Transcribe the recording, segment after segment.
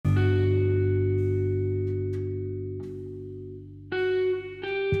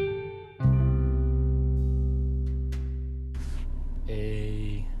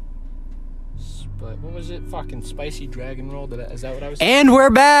was it? Fucking spicy dragon roll? Is that what I was? And we're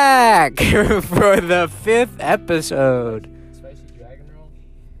back for the 5th episode. Spicy dragon roll?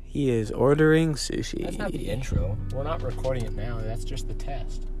 He is ordering sushi. That's not the intro. We're not recording it now. That's just the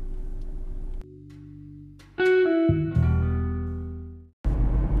test.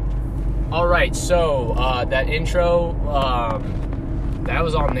 All right, so that intro, that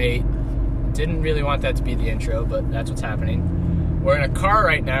was all Nate. Didn't really want that to be the intro, but that's what's happening. We're in a car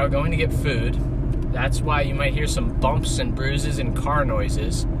right now going to get food. That's why you might hear some bumps and bruises and car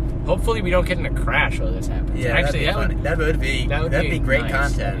noises. Hopefully we don't get in a crash while this happens. Yeah, actually, that would be great nice.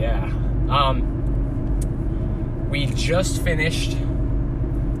 content. Yeah. We just finished.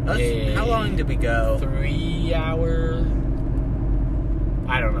 How long did we go? 3 hour.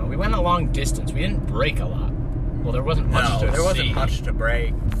 I don't know. We went a long distance. We didn't break a lot. Well, there wasn't much to see. There wasn't much to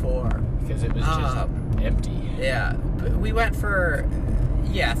break for. Because it was just empty. Yeah. We went for,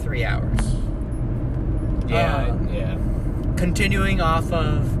 3 hours. Yeah, Continuing off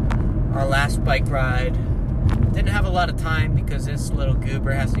of our last bike ride. Didn't have a lot of time because this little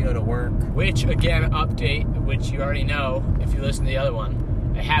goober has to go to work. Which, again, update, which you already know if you listen to the other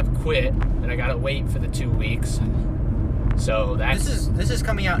one. I have quit, and I gotta wait for the 2 weeks. So that's... This is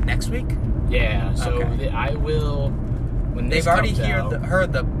coming out next week? Yeah, so okay. I will... When this They've already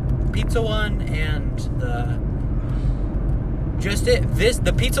heard the pizza one and the...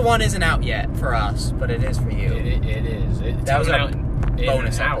 The pizza one isn't out yet for us, but it is for you. It is. That was out a in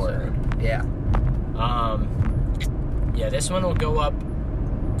bonus an hour. episode. Yeah. Yeah, this one will go up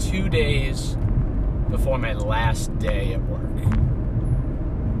 2 days before my last day at work.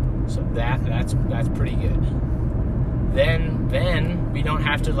 So that's pretty good. Then we don't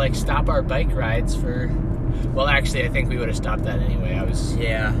have to stop our bike rides for. Well, actually, I think we would have stopped that anyway. I was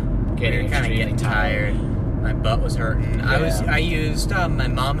getting tired. My butt was hurting. Yeah. I used my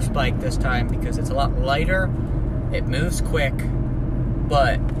mom's bike this time because it's a lot lighter. It moves quick,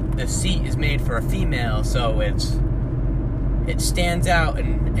 but the seat is made for a female, so it stands out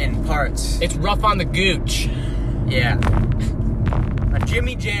in parts. It's rough on the gooch. Yeah. My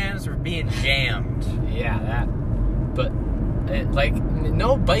Jimmy jams were being jammed. Yeah, that. But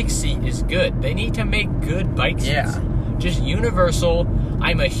no bike seat is good. They need to make good bike seats. Yeah. Just universal.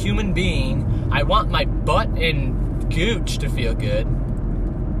 I'm a human being. I want my butt and gooch to feel good.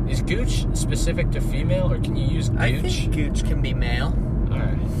 Is gooch specific to female, or can you use gooch? I think gooch can be male.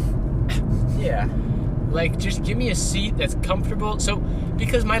 Alright. Yeah. Just give me a seat that's comfortable. So,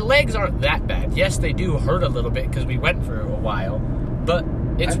 because my legs aren't that bad. Yes, they do hurt a little bit because we went for a while. But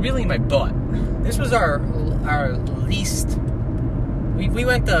it's really my butt. This was our least... We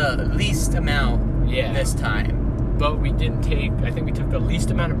went the least amount this time. But we didn't take... I think we took the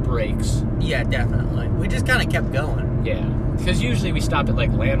least amount of breaks. Yeah, definitely. We just kind of kept going. Yeah. Because usually we stopped at,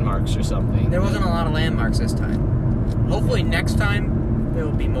 landmarks or something. There wasn't a lot of landmarks this time. Hopefully next time there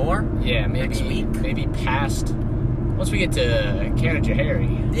will be more. Yeah, maybe next week. Maybe past... Once we get to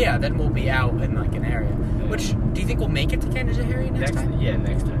Canajahari. Yeah, then we'll be out in, an area. Yeah. Which, do you think we'll make it to Canajahari next time? Yeah,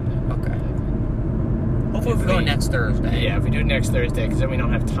 next time then. Okay. Hopefully we're going next Thursday. Yeah, if we do it next Thursday, because then we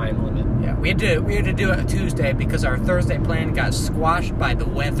don't have time limit. Yeah, we had to do it Tuesday because our Thursday plan got squashed by the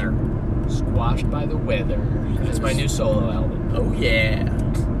weather. Squashed by the weather. That's my new solo album. Oh yeah.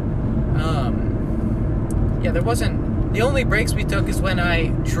 Yeah, there wasn't. The only breaks we took is when I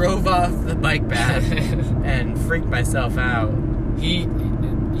drove off the bike path and freaked myself out. You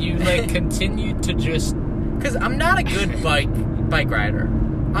continued to just. Because I'm not a good bike rider.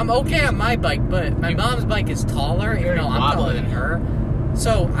 I'm okay on my bike, but my mom's bike is taller, even though I'm taller than her.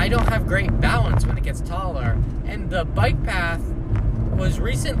 So I don't have great balance when it gets taller. And the bike path was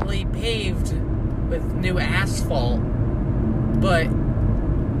recently paved with new asphalt, but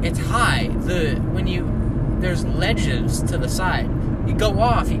it's high. There's ledges to the side. You go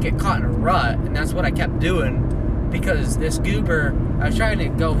off, you get caught in a rut, and that's what I kept doing because this goober, I was trying to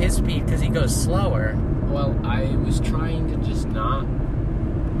go his speed because he goes slower. Well, I was trying to just not.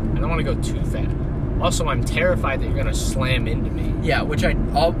 I don't want to go too fast. Also, I'm terrified that you're going to slam into me. Yeah, which I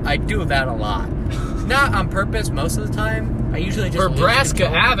do that a lot. Not on purpose most of the time. I usually just... Verbraska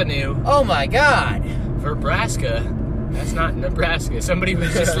Avenue. Oh my god. Verbraska. That's not Nebraska. Somebody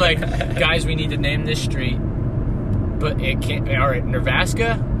was just like, guys, we need to name this street. But it can't... Alright,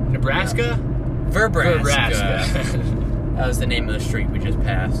 Nebraska? Yeah. Verbraska. That was the name of the street we just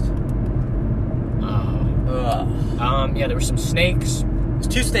passed. Yeah, there were some snakes. There's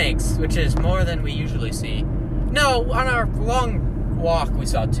 2 snakes, which is more than we usually see. No, on our long walk, we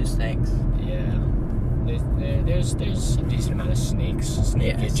saw 2 snakes. Yeah. There's a decent amount of snakes.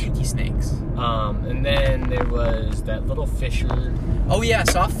 Yeah, sneaky snakes. And then there was that little fisher. Oh yeah,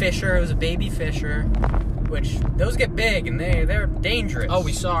 saw a fisher. It was a baby fisher, which those get big and they're dangerous. Oh,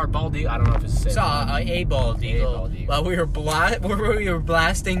 we saw our bald eagle. I don't know if it's the same. Saw a bald eagle. While we were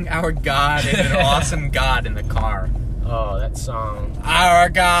blasting our God is an awesome God in the car. Oh, that song. Our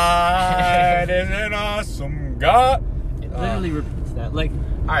God is an awesome God. It literally repeats that. Like,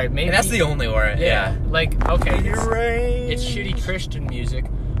 all right, maybe and that's the only word. Yeah. Like, okay, it's shitty Christian music,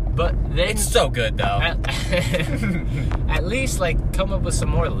 but then it's so good though. At least like come up with some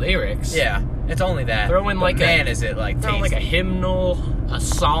more lyrics. Yeah, it's only that. Throw in like is it like throw in like a hymnal, a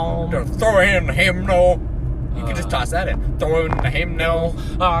psalm. Throw in a hymnal. You can just toss that in. Throw in the hymnal.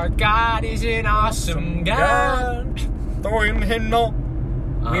 Our God is an awesome God. Throw in the hymnal.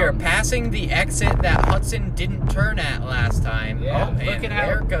 We are passing the exit that Hudson didn't turn at last time. Yeah, oh, man, look at how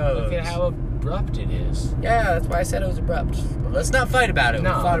it goes. Look at how abrupt it is. Yeah, that's why I said it was abrupt. But let's not fight about it. We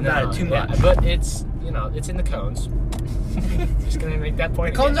fought about it too much. But it's, it's in the cones. Just gonna make that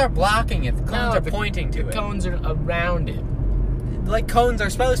point. The cones are blocking it. The cones are pointing to it. The cones are around it. Like cones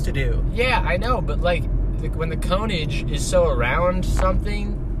are supposed to do. Yeah, I know, but like when the conage is so around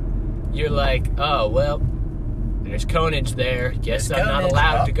something, you're like, oh well, there's conage there. Guess I'm not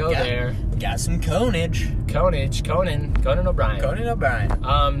allowed to go there. Got some conage. Conan O'Brien.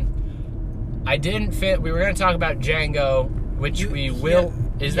 I didn't fit. We were going to talk about Django, which we will.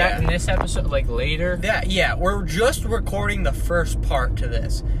 Is that in this episode, like later? Yeah. We're just recording the first part to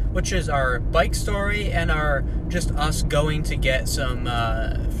this, which is our bike story and our just us going to get some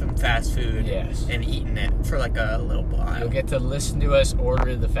fast food. Yes. And eating it for like a little while. You'll get to listen to us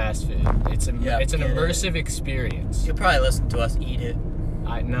order the fast food. It's an immersive experience. You'll probably listen to us eat it.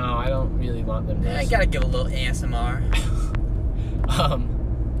 I don't really want them to. I gotta give a little ASMR.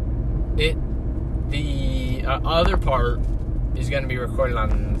 The other part is going to be recorded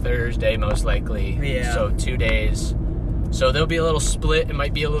on Thursday, most likely. Yeah. So 2 days. So there'll be a little split. It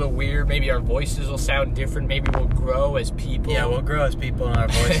might be a little weird. Maybe our voices will sound different. Maybe we'll grow as people. Yeah, we'll grow as people and our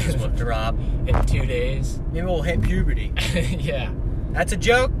voices will drop. In 2 days. Maybe we'll hit puberty. Yeah. That's a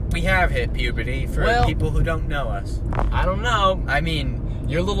joke. We have hit puberty for people who don't know us. I don't know. I mean,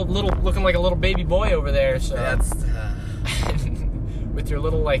 you're little looking like a little baby boy over there. So that's with your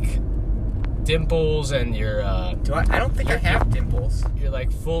little like dimples and your I don't think I have dimples. Your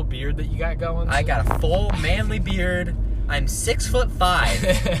like full beard that you got going. I got a full manly beard. I'm 6'5".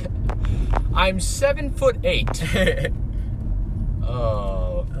 I'm 7'8".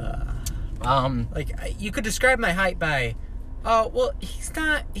 Oh. Like you could describe my height by, well, he's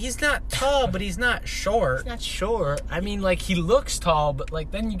not tall, but he's not short. He's not short. I mean, like he looks tall, but like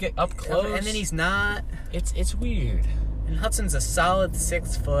then you get up close, and then he's not. It's weird. And Hudson's a solid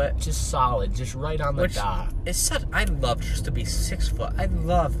 6 foot. Just solid, just right on the dot. I'd love just to be 6 foot. I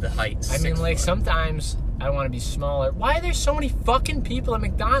love the height. I mean, like sometimes I want to be smaller. Why are there so many fucking people at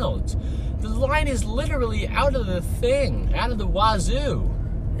McDonald's? The line is literally out of the thing, out of the wazoo.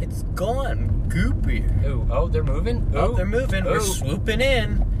 It's gone goopy. Ooh, oh, they're moving. Oh, they're moving. We're swooping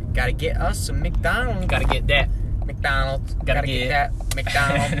in. Gotta get us some McDonald's. Gotta get that McDonald's. Gotta get that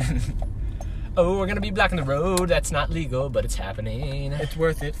McDonald's. Oh, we're gonna be blocking the road. That's not legal, but it's happening. It's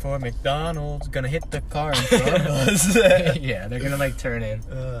worth it for McDonald's. Gonna hit the car in front of us. Yeah, they're gonna like turn in.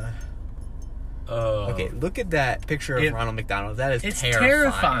 Okay, look at that picture of Ronald McDonald. That is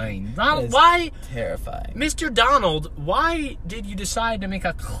terrifying. Donald, why? Terrifying. Mr. Donald, why did you decide to make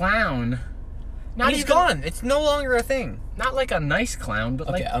a clown? He's gone. It's no longer a thing. Not like a nice clown, but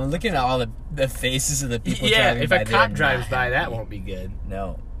like... Okay, I'm looking at all the faces of the people driving by. Yeah, if a cop drives by, that won't be good.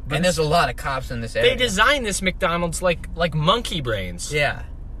 No. But and there's a lot of cops in this area. They designed this McDonald's like monkey brains. Yeah.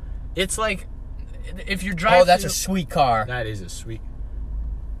 It's like, if you're driving... Oh, that's a sweet car. That is a sweet...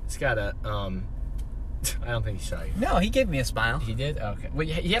 It's got a, I don't think he saw you. No, he gave me a smile. He did? Okay. Well,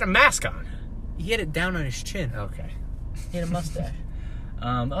 he had a mask on. He had it down on his chin. Okay. He had a mustache.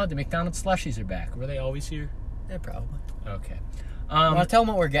 The McDonald's slushies are back. Were they always here? Yeah, probably. Okay. Want to tell them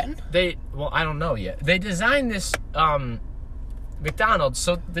what we're getting? I don't know yet. They designed this, McDonald's,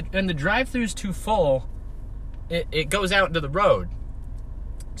 so when the drive-thru's too full, it goes out into the road.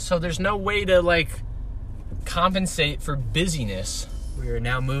 So there's no way to, like, compensate for busyness. We are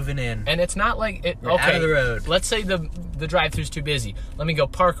now moving in. And it's not like... We're out of the road. Let's say the drive-thru's too busy. Let me go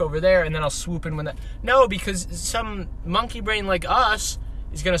park over there, and then I'll swoop in when that... No, because some monkey brain like us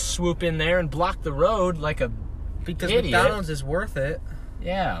is going to swoop in there and block the road like a Because idiot. McDonald's is worth it.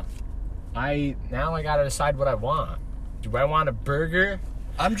 Yeah. Now I got to decide what I want. Do I want a burger?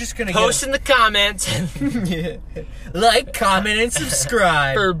 I'm just gonna post in the comments. Like, comment, and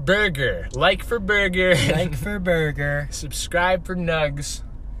subscribe. For burger. Like for burger. Like for burger. Subscribe for nugs.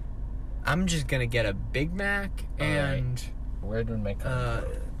 I'm just gonna get a Big Mac and... Right. Where did my come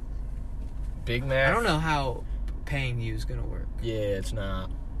from? Big Mac? I don't know how paying you is gonna work. Yeah, it's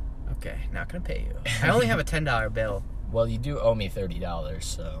not. Okay, not gonna pay you. I only have a $10 bill. Well, you do owe me $30,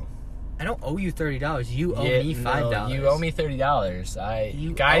 so... I don't owe you $30. You owe me $5. No, you owe me $30.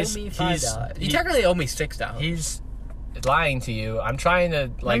 You guys, owe me $5. You technically owe me $6. He's lying to you. I'm trying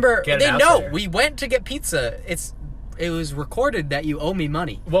to, like, remember, get it out know. there. We went to get pizza. It was recorded that you owe me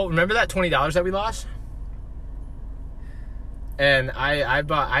money. Well, remember that $20 that we lost? And I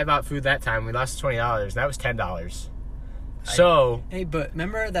bought food that time. We lost $20. That was $10. So... Hey, but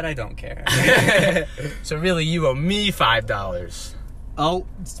remember that I don't care. So really, you owe me $5. Oh,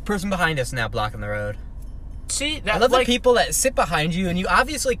 it's the person behind us now blocking the road. See, that, I love like, the people that sit behind you and you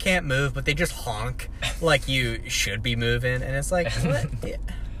obviously can't move, but they just honk like you should be moving, and it's like, what? Yeah.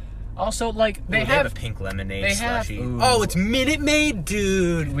 Also, like, they have have a pink lemonade they slushie. have- Oh, it's Minute Maid,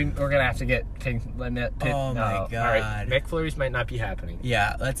 dude. we're gonna have to get pink lemonade. Oh my God. All right, McFlurries might not be happening.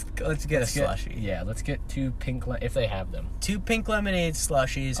 Yeah, let's get a slushie. Yeah, let's get 2 pink if they have them. 2 pink lemonade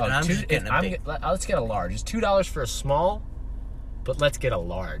slushies, and I'm just getting a big... Let's get a large. It's $2 for a small, but let's get a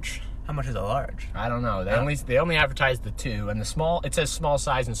large. How much is a large? I don't know. They only advertise the 2, and the small. It says small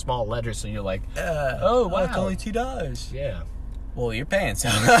size and small letters, so you're like, oh wow, it's only $2. Yeah. Well, you're paying, so...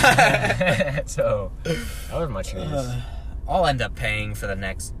 So, however much it is. I'll end up paying for the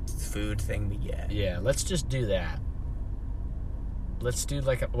next food thing we get. Yeah, let's just do that. Let's do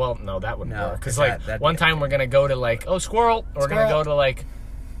like no, that wouldn't No, work. Because 'cause like that'd one be time we're gonna go to like squirrel. We're gonna go to like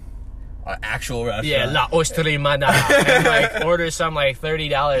actual restaurant. yeah La Osterimana and like order some like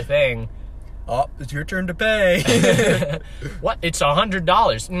 $30 thing. Oh, it's your turn to pay. What? It's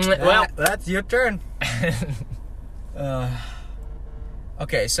 $100. Well, that's your turn.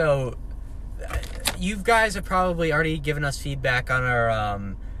 Okay, so you guys have probably already given us feedback on our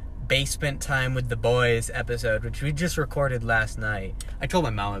basement time with the boys episode, which we just recorded last night. I told my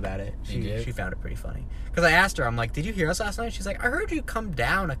mom about it. She found it pretty funny. Because I asked her, I'm like, did you hear us last night? She's like, I heard you come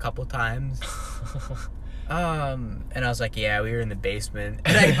down a couple times. And I was like, yeah, we were in the basement.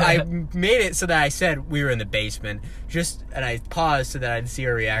 And I made it so that I said we were in the basement, and I paused so that I'd see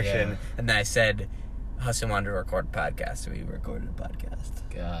her reaction. Yeah. And then I said, Hudson wanted to record a podcast, so we recorded a podcast.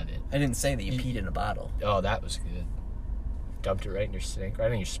 Got it. I didn't say that you peed in a bottle. Oh, that was good. Dumped it right in your sink,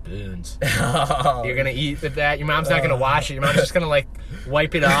 right on your spoons. Oh. You're gonna eat with that. Your mom's not gonna wash it. Your mom's just gonna like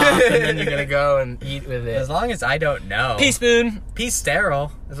wipe it off, and then you're gonna go and eat with it. As long as I don't know. Pea spoon. Pea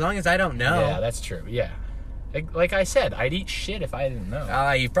sterile. As long as I don't know. Yeah, that's true. Yeah. Like I said, I'd eat shit if I didn't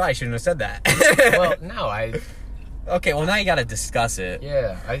know. You probably shouldn't have said that. Well, no, Okay, well now you gotta discuss it.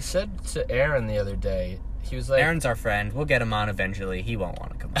 Yeah, I said to Aaron the other day, he was like... Aaron's our friend. We'll get him on eventually. He won't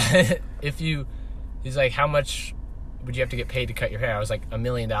want to come on. He's like, how much would you have to get paid to cut your hair? I was like, $1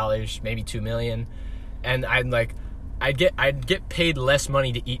 million, maybe $2 million. And I'd get paid less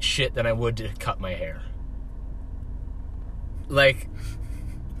money to eat shit than I would to cut my hair. Like...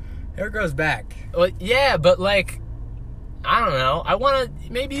 Hair grows back. Well, yeah, but like, I don't know.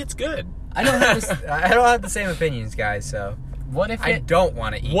 Maybe it's good. I don't have the same opinions, guys, so... What if I don't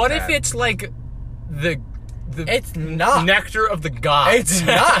want to eat What crab. if it's like the it's not nectar of the gods? It's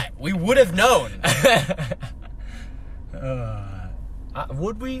not. We would have known.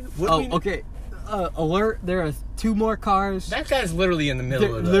 Would we? Okay. Alert! There are 2 more cars. That guy's literally in the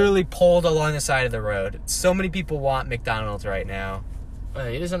middle of the... Literally pulled along the side of the road. So many people want McDonald's right now.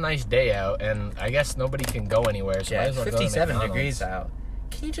 It is a nice day out, and I guess nobody can go anywhere. So yeah, might as well 57 go to degrees out.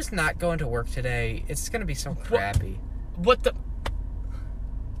 Can you just not go into work today? It's gonna be so crappy. What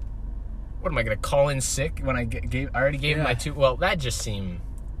am I gonna call in sick when I already gave him my 2? Well, that just seemed...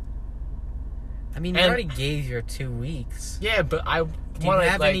 I mean, you already gave your 2 weeks. Yeah, but I Do you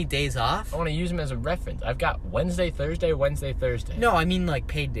have any days off? I want to use them as a reference. I've got Wednesday, Thursday. No, I mean like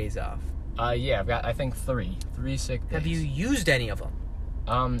paid days off. Yeah, I've got, I think, 3 sick days. Have you used any of them?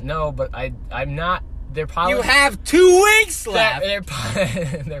 No, but I'm not. Their policy. You have 2 weeks left.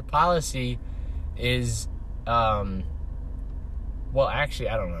 Their policy is, well, actually,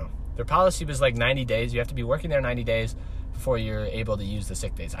 I don't know. Their policy was like 90 days. You have to be working there 90 days before you're able to use the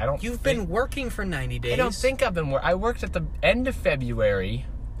sick days. You've been working for 90 days. I don't think I've been I worked at the end of February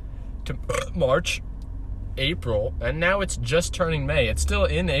to March, April, and now it's just turning May. It's still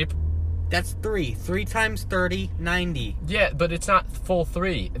in April. That's 3. 3 times 30, 90. Yeah, but it's not full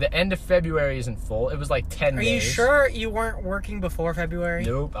 3. The end of February isn't full. It was like 10 days. Are you sure you weren't working before February?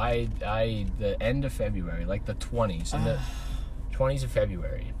 Nope. The end of February, like the 20s. And the 20s of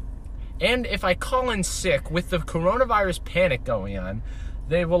February. And if I call in sick with the coronavirus panic going on,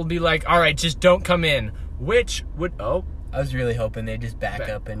 they will be like, all right, just don't come in. Which would... Oh. I was really hoping they'd just back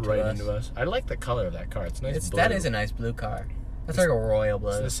up into us. I like the color of that car. It's nice blue. That is a nice blue car. That's like a royal blue.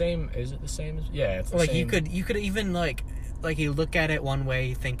 It's the same... Is it the same as... Yeah, it's the like same. You could even, like you look at it one way,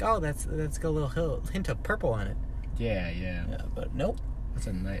 you think, oh, that's got a little hint of purple on it. Yeah. But nope. It's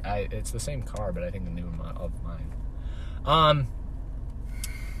a nice... It's the same car, but I think the newer of mine.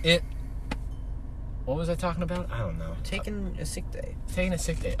 What was I talking about? I don't know. Taking a sick day.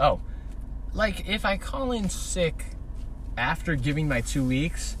 Oh. Like, if I call in sick after giving my 2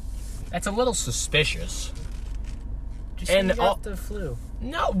 weeks, that's a little suspicious. Just and you got the flu.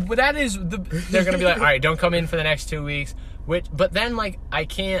 No, but that is... They're going to be like, all right, don't come in for the next 2 weeks. But then, like, I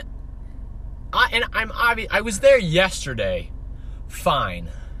can't... I was there yesterday. Fine.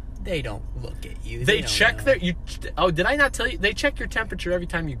 They don't look at you. They check their... did I not tell you? They check your temperature every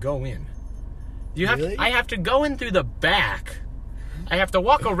time you go in. Really? I have to go in through the back. I have to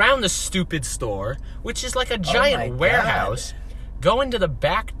walk around the stupid store, which is like a giant warehouse. Go into the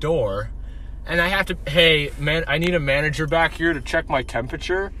back door, and I have to... Hey, man, I need a manager back here to check my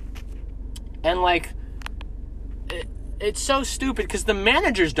temperature. And, like... It's so stupid, because the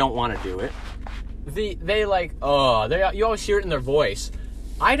managers don't want to do it. They like... you always hear it in their voice.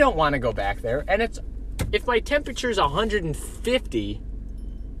 I don't want to go back there, and it's... If my temperature is 150...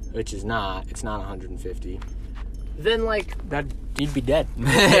 Which is not. It's not 150. Then, like... You'd be dead.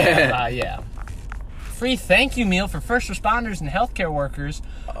 Yeah. Free thank you meal for first responders and healthcare workers.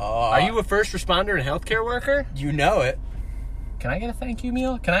 Are you a first responder and healthcare worker? You know it. Can I get a thank you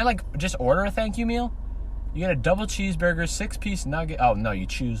meal? Can I, like, just order a thank you meal? You get a double cheeseburger, 6-piece nugget. Oh, no, you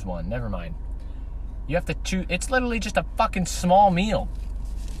choose one. Never mind. You have to choose. It's literally just a fucking small meal.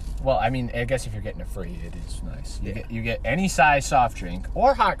 Well, I mean, I guess if you're getting it free, it is nice. You get any size soft drink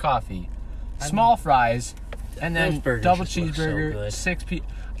or hot coffee, small fries, and then double cheeseburger, 6-piece.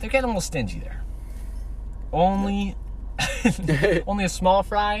 They're getting a little stingy there. Only a small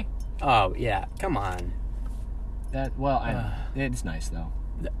fry? Oh, yeah. Come on. It's nice, though.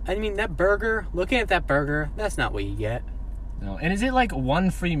 I mean, that burger, looking at that burger, that's not what you get. No. And is it, like, one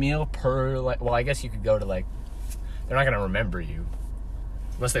free meal per, like... Well, I guess you could go to, like... They're not going to remember you.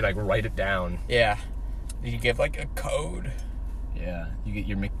 Unless they, like, write it down. Yeah. You give, like, a code. Yeah. You get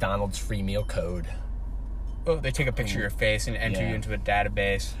your McDonald's free meal code. Oh, they take a picture of your face and enter you into a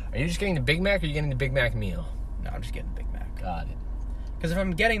database. Are you just getting the Big Mac, or are you getting the Big Mac meal? No, I'm just getting the Big Mac. Got it. Because if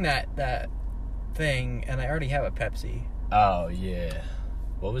I'm getting that thing, and I already have a Pepsi. Oh, yeah.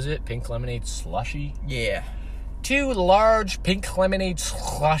 What was it? Pink lemonade slushy? Yeah. 2 large pink lemonade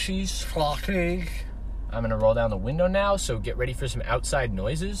slushies. I'm going to roll down the window now, so get ready for some outside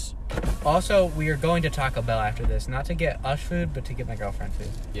noises. Also, we are going to Taco Bell after this. Not to get us food, but to get my girlfriend food.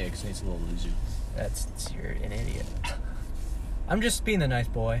 Yeah, because it's a little loser. You're an idiot. I'm just being the nice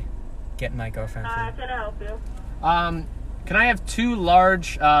boy. Getting my girlfriend food. Can I help you? Can I have 2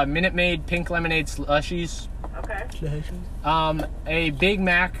 large Minute Maid pink lemonade slushies? Okay. A Big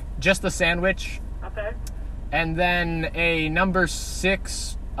Mac, just the sandwich. Okay. And then a number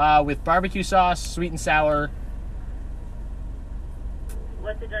 6 with barbecue sauce, sweet and sour.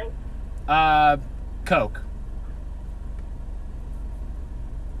 What's the drink? Coke.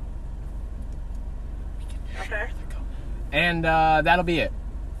 Okay. And that'll be it.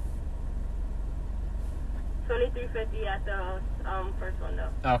 $23.50 at the first one though.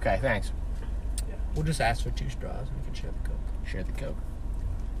 Okay, thanks. We'll just ask for 2 straws and we can share the Coke. Share the Coke.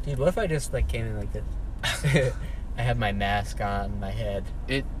 Dude, what if I just like came in like this? I have my mask on my head.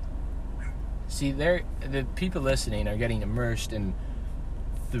 The people listening are getting immersed in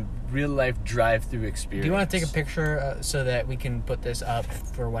the real life drive-through experience. Do you want to take a picture so that we can put this up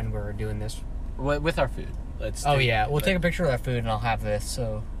for when we're doing this? With our food. We'll take a picture of our food and I'll have this.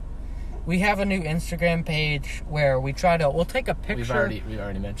 So we have a new Instagram page where we'll take a picture. We've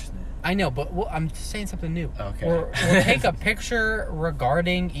already mentioned it. I know, but I'm just saying something new. Okay. We'll take a picture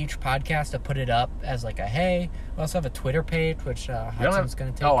regarding each podcast to put it up as like a hey. We also have a Twitter page, which Hudson's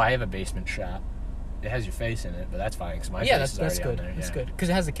going to take. Oh, I have a basement shop. It has your face in it, but that's fine because my face is already on there. That's good because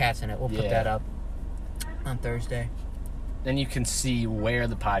it has the cats in it. We'll put that up on Thursday. Then you can see where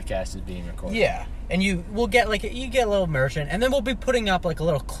the podcast is being recorded. Yeah, and you get a little immersion, and then we'll be putting up like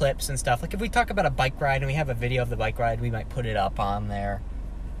little clips and stuff. Like if we talk about a bike ride and we have a video of the bike ride, we might put it up on there.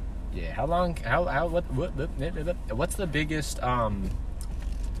 Yeah. What's the biggest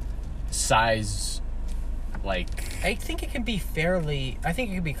size? Like, I think it can be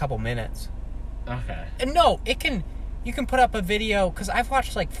a couple minutes. Okay. And no, it can You can put up a video, because I've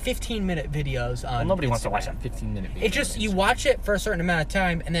watched like 15-minute videos on Nobody wants to Instagram. watch a 15-minute video. It just, you watch it for a certain amount of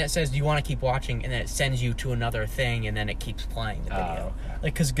time, and then it says, do you want to keep watching? And then it sends you to another thing, and then it keeps playing the video. Okay.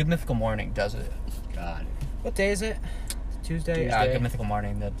 Like, because Good Mythical Morning does it. God. What day is it? Tuesday? Good Mythical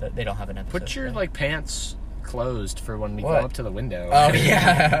Morning. They don't have an episode. Put your, today. like, pants closed for when we What? go up to the window. Oh,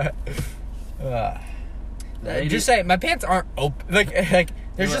 yeah. Ladies- Just say, my pants aren't open. Like there's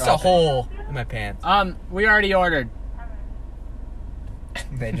They were just a open. hole in my pants. We already ordered.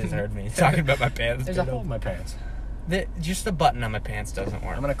 They just heard me talking about my pants. There's a hole in my pants. Just the button on my pants doesn't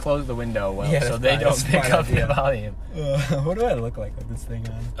work. I'm going to close the window Yeah, so that's they fine. don't That's pick fine up idea. the volume. What do I look like with this thing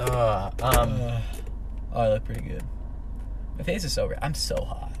on? I look pretty good. My face is so red. I'm so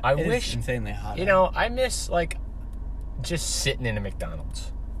hot. I It is wish- insanely hot. You know, I miss, like, just sitting in a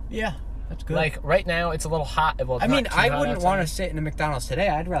McDonald's. Yeah, that's good. Like, right now, it's a little hot. Well, it's I mean, not too I hot wouldn't outside. want to sit in a McDonald's today.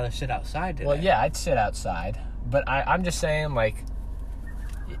 I'd rather sit outside today. Well, yeah, I'd sit outside. But I'm just saying, like...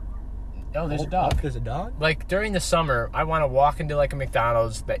 Oh, there's a dog. There's a dog? Like, during the summer, I want to walk into, like, a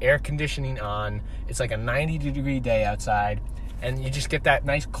McDonald's, the air conditioning on. It's like a 90-degree day outside. And you just get that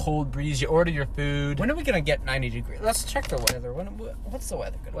nice cold breeze. You order your food. When are we going to get 90 degrees? Let's check the weather. What's the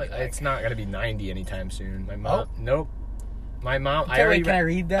weather going to Like, be like? it's not going to be 90 anytime soon. My mom... Nope. My mom... Can I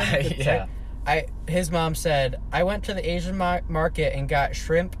read that? Yeah. His mom said, I went to the Asian market and got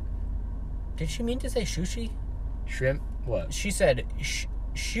shrimp. Did she mean to say sushi? Shrimp? What? She said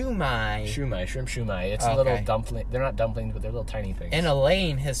shumai. Shumai. Shrimp shumai. It's Okay. a little dumpling. They're not dumplings, but they're little tiny things. And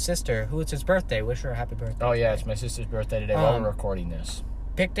Elaine, his sister, who it's his birthday, wish her a happy birthday. Oh, yeah. It's my sister's birthday today while we're recording this.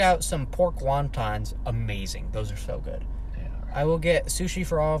 Picked out some pork wontons. Amazing. Those are so good. Yeah. I will get sushi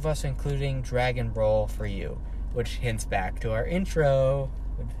for all of us, including dragon roll for you, which hints back to our intro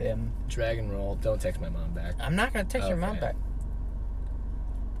with him. Dragon roll. Don't text my mom back. I'm not going to text your mom Okay. back.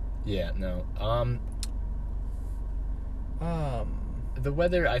 Yeah, no. The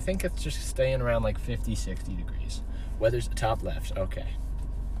weather, I think it's just staying around like 50, 60 degrees. Weather's top left. Okay.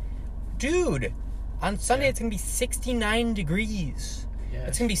 Dude, on Sunday it's going to be 69 degrees. Yeah.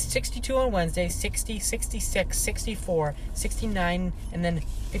 It's going to be 62 on Wednesday, 60, 66, 64, 69, and then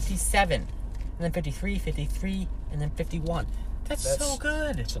 57. And then 53, 53, and then 51. That's so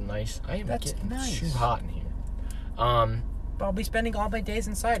good. It's a nice... I am That's getting nice. too hot in here. But I'll be spending all my days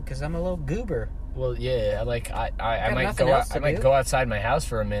inside because I'm a little goober. Well, yeah, like, I Got might nothing go else out, to I might do? go outside my house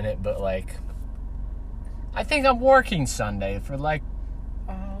for a minute, but, like... I think I'm working Sunday for, like,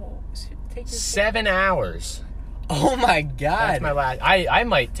 Oh, take your 7 hours. Oh my God. That's my last... I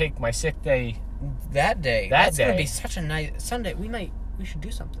might take my sick day... That day. That That's going to day. be such a nice... Sunday, we should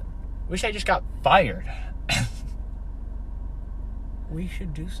do something. Wish I just got fired. We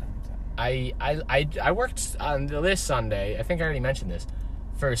should do something. I worked on this Sunday, I think I already mentioned this,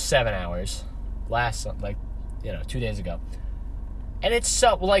 for 7 hours. Last, 2 days ago. And it's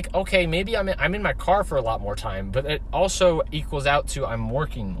so, like, okay, maybe I'm in my car for a lot more time, but it also equals out to I'm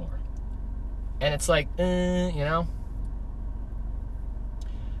working more. And it's like,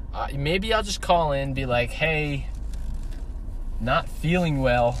 maybe I'll just call in, be like, hey, not feeling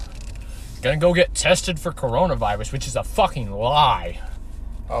well. Gonna go get tested for coronavirus, which is a fucking lie.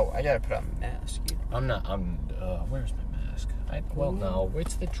 Oh, I got to put on a mask. Where's my mask? No,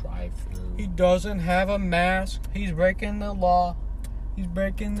 it's the drive-thru. He doesn't have a mask. He's breaking the law. He's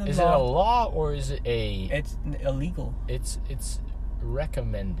breaking the Is it law. a law or is it a... It's illegal. It's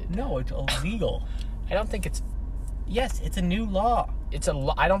recommended. No, it's illegal. I don't think it's... Yes, it's a new law. It's a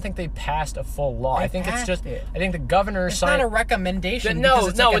law. I don't think they passed a full law. They I think it's passed just... it. I think the governor It's signed... not a recommendation. No, because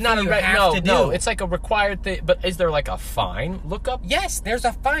it's like a not thing a... you have to do. No, it's like a required thing. But is there like a fine? Look up Yes, there's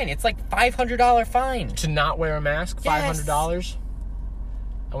a fine. It's like $500 fine. to not wear a mask. Yes. $500.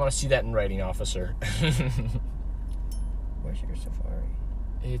 I want to see that in writing, officer. Where's your Safari?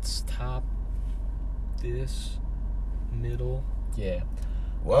 It's top... This... Middle... Yeah.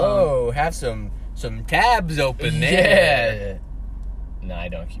 Whoa, have some tabs open there. No, I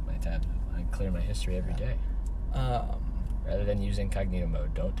don't keep my tabs open. I clear my history every day. Rather than use incognito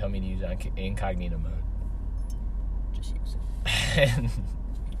mode. Don't tell me to use incognito mode. Just use it.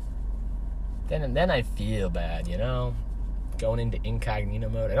 Then I feel bad, going into incognito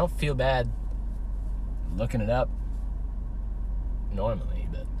mode. I don't feel bad looking it up normally,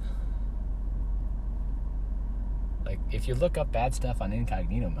 but like if you look up bad stuff on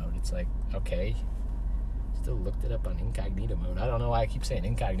incognito mode, it's like, okay, still looked it up on incognito mode. I don't know why I keep saying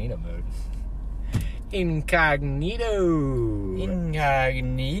incognito mode. Incognito.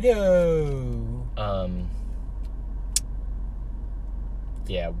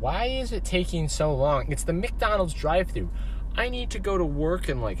 Yeah, why is it taking so long? It's the McDonald's drive-thru. I need to go to work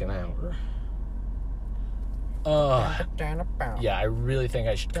in like an hour. Yeah, I really think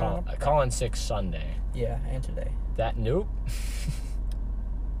I should call in sick Sunday. Yeah, and today. Nope.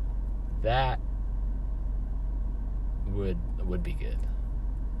 That would be good.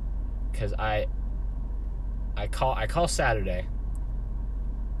 Cause I call Saturday.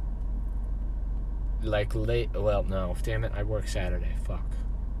 Like late. Well, no, damn it, I work Saturday. Fuck.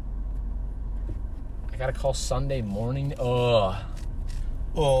 I gotta call Sunday morning. All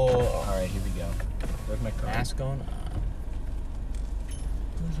right, here we go. Where's my car? Mask going on.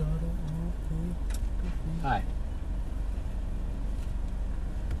 Hi.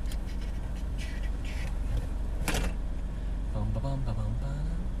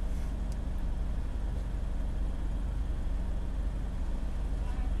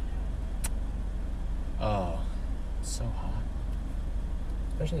 Oh, it's so hot.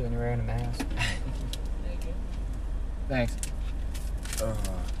 Especially when you're wearing a mask. Thanks.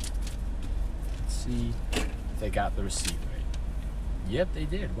 Let's see if they got the receipt right. Yep, they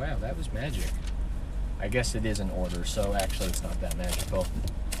did. Wow, that was magic. I guess it is an order, so actually it's not that magical.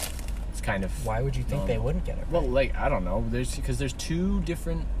 It's kind of... Why would you think they wouldn't get it right? Well, like, I don't know. Because there's two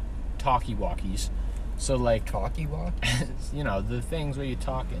different talkie-walkies. So, like... Talkie-walkies? You know, the things where you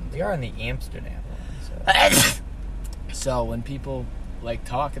talk in. We are in the Amsterdam one, so... So, when people, like,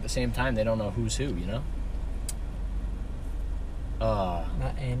 talk at the same time, they don't know who's who, you know?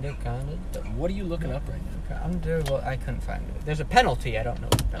 Not anaconda. What are you looking up right now? Well, I couldn't find it. There's a penalty. I don't know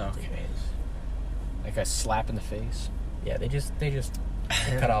what the penalty is. Like a slap in the face? Yeah, they just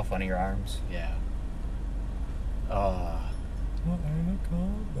cut off one of your arms. Yeah. I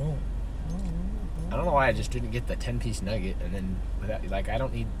don't know why I just didn't get the 10-piece nugget, and then without, like, I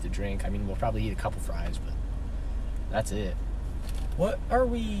don't need the drink. I mean, we'll probably eat a couple fries, but that's it. What are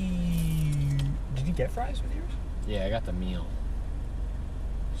we? Did you get fries with yours? Yeah, I got the meal.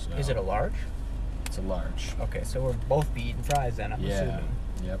 So, is it a large? It's a large. Okay, so we'll both be eating fries then, I'm assuming.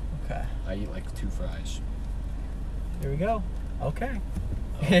 Yep. Okay. I eat like 2 fries. Here we go. Okay.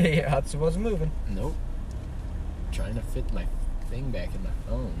 Oh. Yeah, Hudson wasn't moving. Nope. Trying to fit my thing back in my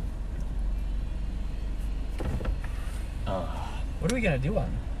phone. What are we gonna do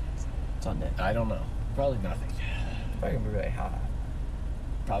on Sunday? I don't know. Probably nothing. It's probably gonna be really hot.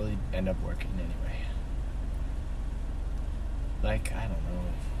 Probably end up working anyway. Like, I don't know.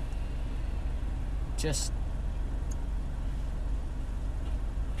 Just...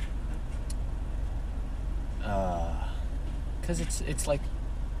 Because it's like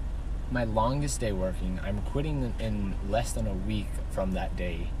my longest day working. I'm quitting in less than a week from that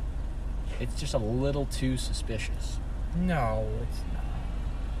day. It's just a little too suspicious. No, it's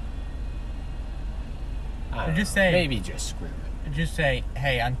not. I just say... Maybe just screw it. Just say,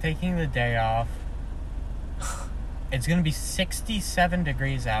 hey, I'm taking the day off. It's going to be 67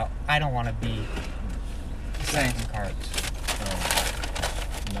 degrees out. I don't want to be snacking carbs.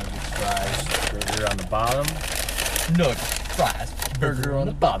 Nuggets, fries, burger on the bottom. Nuggets, fries, Burger on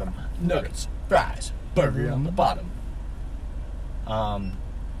the bottom. Nuggets, fries, burger on the bottom.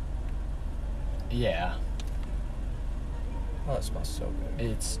 Yeah. Oh, that smells so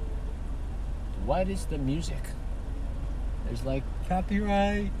good. What is the music? There's like...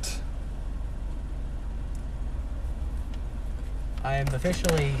 Copyright. I am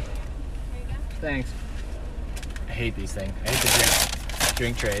officially... Thanks. I hate these things. I hate the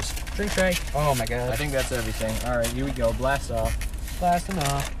drink trays. Drink tray. Oh my god. I think that's everything. Alright, here we go. Blast off. Blasting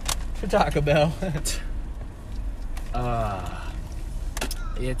off. For Taco Bell.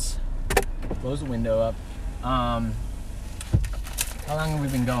 Close the window up. How long have we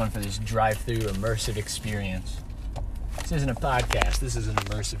been going for this drive-through immersive experience? This isn't a podcast. This is an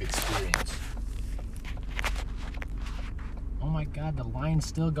immersive experience. Oh my god, the line's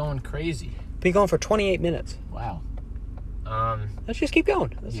still going crazy. Been going for 28 minutes. Wow. Let's just keep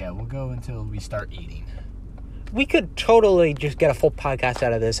going. Yeah, we'll go until we start eating. We could totally just get a full podcast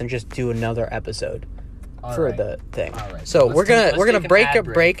out of this and just do another episode for the thing. All right. So we're gonna break a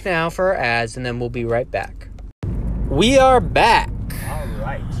break now for our ads, and then we'll be right back. We are back. All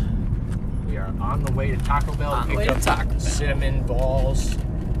right. We are on the way to Taco Bell. On the way to Taco Bell. Cinnamon balls.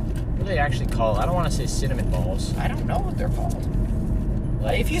 What do they actually call it? I don't want to say cinnamon balls. I don't know what they're called.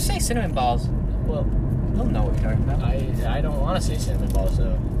 Like, if you say cinnamon balls, well, they'll know what you're talking about. I don't want to say cinnamon balls,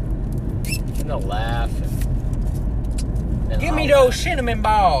 though. Then they'll laugh. Give me those cinnamon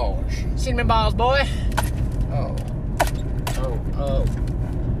balls. Cinnamon balls, boy. Oh.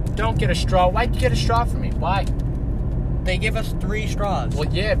 Don't get a straw. Why'd you get a straw for me? Why? They give us 3 straws.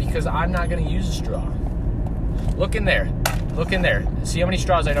 Well, yeah, because I'm not going to use a straw. Look in there. Look in there. See how many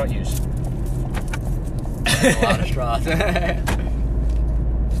straws I don't use. A lot of straws.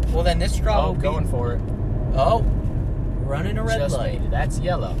 Well, then this straw will be... going for it. Oh, running a red Just light. made it. That's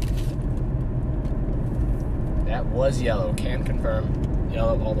yellow. That was yellow. Can confirm.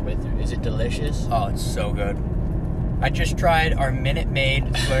 Yellow all the way through. Is it delicious? Oh, it's so good. I just tried our Minute Maid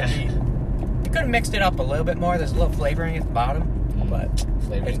Slurpee. You could have mixed it up a little bit more. There's a little flavoring at the bottom, but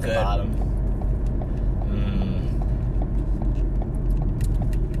Flavoring it's at the good. bottom.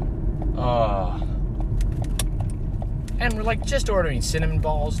 Oh. And we're like just ordering cinnamon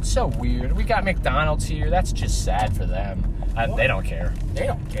balls. It's so weird. We got McDonald's here. That's just sad for them. They don't care. They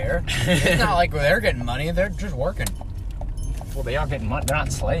don't care. It's not like they're getting money. They're just working. Well, they are getting money. They're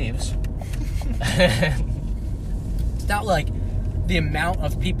not slaves. It's not like the amount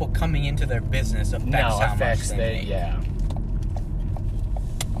of people coming into their business affects how much they make. Yeah.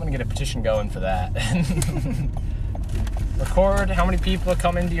 I'm gonna get a petition going for that. Record how many people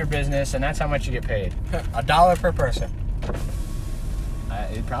come into your business, and that's how much you get paid. $1 per person.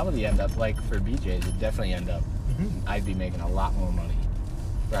 It'd probably end up like for BJ's. It'd definitely end up. I'd be making a lot more money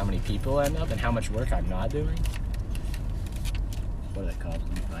for how many people end up and how much work I'm not doing. What are they called?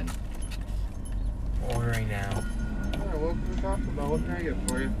 Let me find. Ordering now. Hi, welcome to Taco Bell. What can I get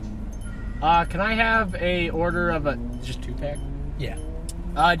for you? Can I have a order of a just 2-pack? Yeah.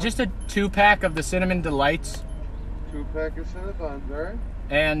 Just a 2-pack of the Cinnamon Delights, 2-pack of Cinnabons, alright?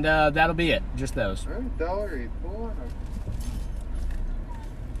 and that'll be it. Just those. Alright, $1 each. Pull on.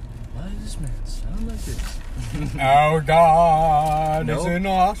 Why does this man sound like this? Our God Nope. is an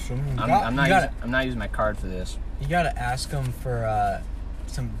awesome God. I'm not using my card for this. You gotta ask him for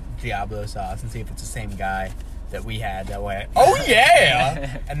some Diablo sauce and see if it's the same guy that we had that way. Oh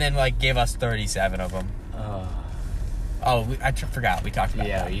yeah! And then like give us 37 of them. I forgot we talked about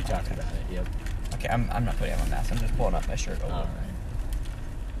Yeah, that. you talked about it. Yep. Okay, I'm not putting on a mask. I'm just pulling up my shirt over. All right.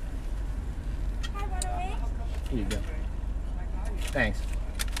 Here you go. Thanks.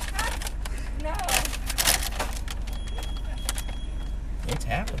 No. What's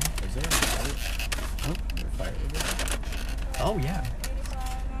happening? Is there a fire? Is there a fire over there? Oh yeah.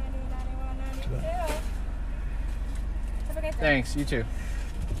 Thanks. You too.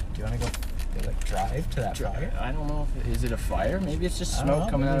 Do you want to go like drive to that fire? I don't know if is it a fire? Maybe it's just I don't smoke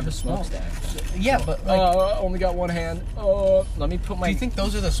know, coming out of maybe a it's smoke. smokestack. Yeah, but like, Only got one hand. Let me put my. do you think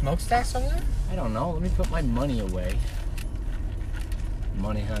those are the smokestacks over there? I don't know. Let me put my money away.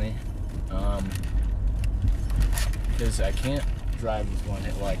 Money, honey. Because I can't drive with one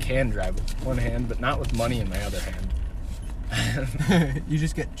hand. Well, I can drive with one hand, but not with money in my other hand. You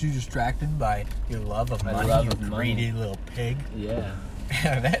just get too distracted by your love of My money, love you of money. greedy little pig. Yeah.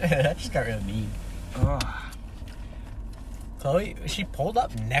 that just got really mean. Ugh. Chloe, she pulled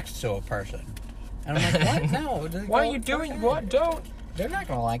up next to a person. And I'm like, what? No. Why are you doing what? Don't. They're not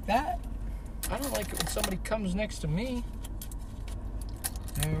going to like that. I don't like it when somebody comes next to me.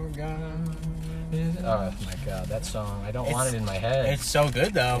 Oh my god, that song. I don't want it in my head. It's so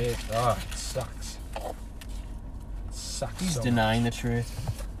good, though. It sucks. It sucks. He's so denying the truth.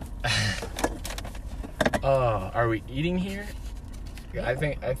 Are we eating here? Yeah. I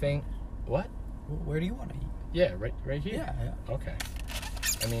think. What? Where do you want to eat? Yeah, right here. Yeah. Okay.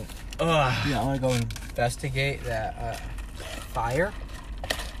 I mean, Yeah, I want to go investigate that fire.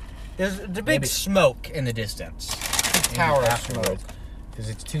 There's the big smoke in the distance. Big tower of smoke. Because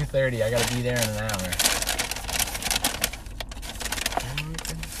it's 2:30. I gotta be there in an hour.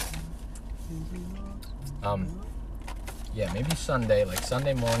 Yeah, maybe Sunday. Like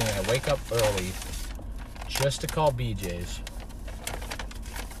Sunday morning, I wake up early just to call BJ's.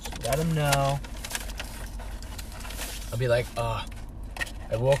 So let them know. I'll be like, I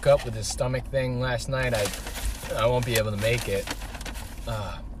woke up with this stomach thing last night. I won't be able to make it.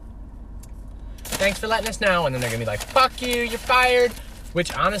 Thanks for letting us know. And then they're gonna be like, fuck you, you're fired.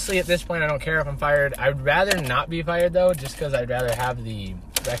 Which honestly, at this point, I don't care if I'm fired. I'd rather not be fired though, just because I'd rather have the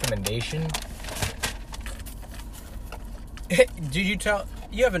recommendation. Did you tell?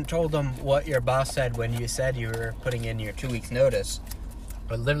 You haven't told them what your boss said when you said you were putting in your 2 weeks notice.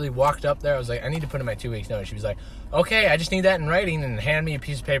 I literally walked up there. I was like, I need to put in my 2 weeks notice. She was like, okay, I just need that in writing, and hand me a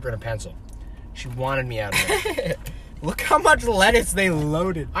piece of paper and a pencil. She wanted me out of there. Look how much lettuce they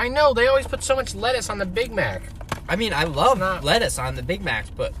loaded. I know, they always put so much lettuce on the Big Mac. I mean, I love lettuce on the Big Macs,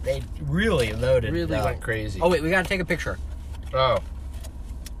 but they really loaded. Really went crazy. Oh wait, we gotta take a picture. Oh.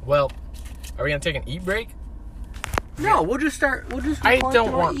 Well, are we gonna take an eat break? No, we'll just start. We'll just. I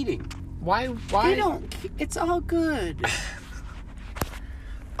don't want eating. Why? They don't. It's all good.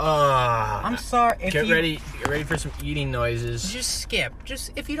 I'm sorry. Get ready for some eating noises. Just skip.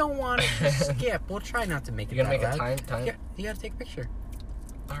 Just if you don't want it, just skip. We'll try not to make it. You're gonna make that a loud. time? Yeah, you gotta take a picture.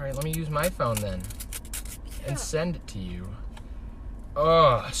 All right, let me use my phone then, and send it to you.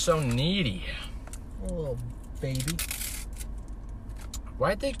 Oh, so needy. A little baby.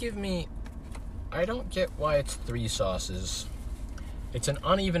 Why'd they give me... I don't get why it's 3 sauces. It's an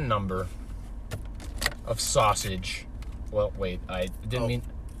uneven number of sausage. Well, wait, I didn't mean...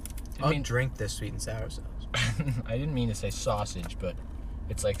 I'll drink this sweet and sour sauce. I didn't mean to say sausage, but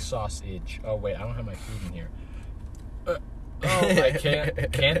it's like sausage. Oh, wait, I don't have my food in here. I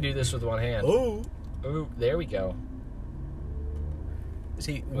can't do this with one hand. Oh. Ooh, there we go.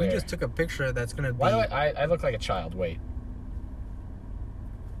 See, we just took a picture that's going to be... Why do I look like a child? Wait.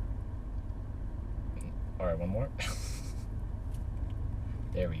 All right, one more.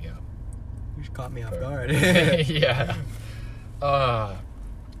 There we go. You just caught me off guard. Yeah.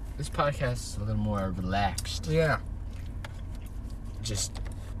 This podcast is a little more relaxed. Yeah. Just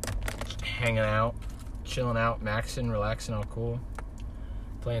hanging out, chilling out, maxing, relaxing, all cool.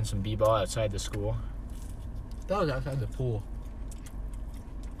 Playing some b-ball outside the school. That was outside the pool.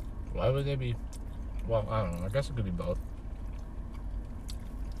 Why would they be... Well, I don't know. I guess it could be both.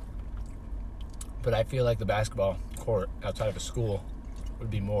 But I feel like the basketball court outside of a school would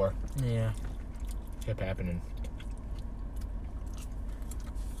be more. Yeah. Kept happening.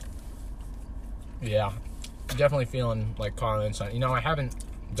 Yeah. Definitely feeling like calling inside. You know, I haven't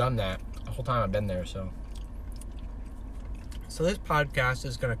done that the whole time I've been there, so... So this podcast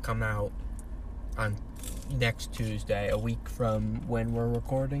is going to come out on next Tuesday, a week from when we're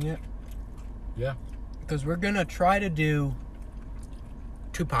recording it. Yeah. Because we're going to try to do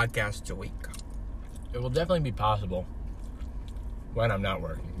 2 podcasts a week. It will definitely be possible when I'm not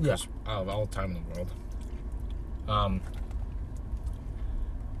working. Yeah. I have all the time in the world.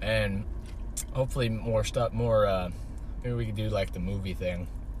 And hopefully more stuff, maybe we could do like the movie thing.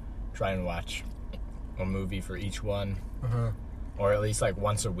 Try and watch a movie for each one. Uh-huh. Or at least like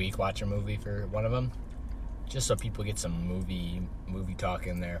once a week watch a movie for one of them. Just so people get some movie talk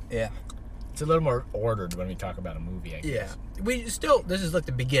in there. Yeah. It's a little more ordered when we talk about a movie, I guess. Yeah. We still, this is like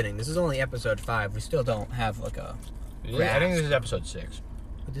the beginning. This is only episode 5. We still don't have like a I think this is episode 6.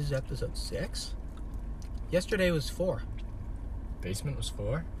 But this is episode 6? Yesterday was 4. Basement was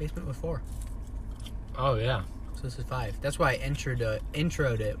 4? Basement was 4. Oh, yeah. So this is 5. That's why I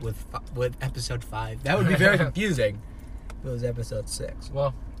introed it with episode 5. That would be very confusing if it was episode 6.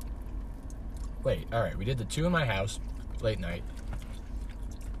 Well, wait, alright, we did the 2 in my house, late night.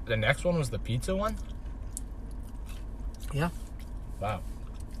 The next one was the pizza one? Yeah. Wow.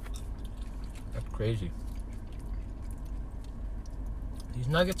 That's crazy. These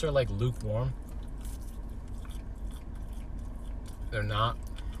nuggets are like lukewarm. They're not.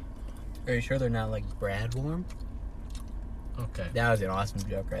 Are you sure they're not like Brad warm? Okay. That was an awesome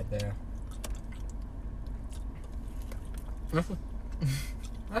joke right there.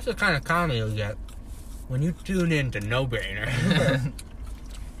 That's the kind of comedy you get when you tune in to No Brainer. I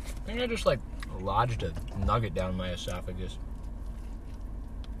think I just like lodged a nugget down my esophagus.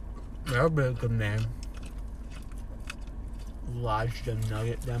 That would be a good name. Lodged a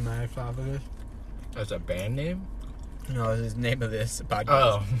nugget down my esophagus. That's a band name? No, it's the name of this podcast.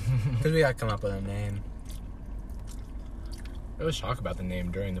 Oh. Because we gotta come up with a name. I always talk about the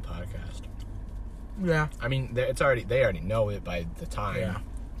name during the podcast. Yeah. I mean, they already know it by the time. Yeah.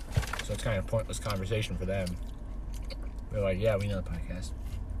 So it's kind of pointless conversation for them. They're like, yeah, we know the podcast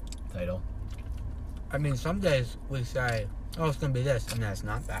title. I mean, some days we say, oh, it's gonna be this, and that's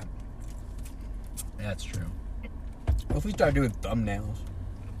not that. That's true. What if we start doing thumbnails?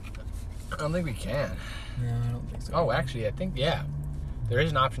 I don't think we can. No, I don't think so. Oh, actually, I think, yeah. There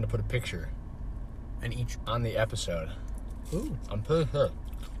is an option to put a picture And each... on the episode. Ooh. I'm pretty sure.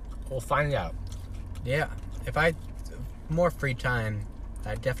 We'll find out. Yeah. If I... More free time,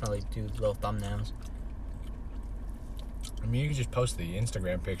 I'd definitely do little thumbnails. I mean, you can just post the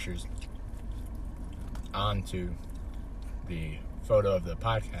Instagram pictures onto the photo of the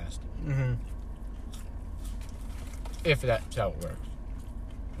podcast. Mm-hmm. If that's how it works.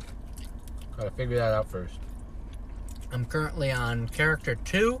 Gotta figure that out first. I'm currently on character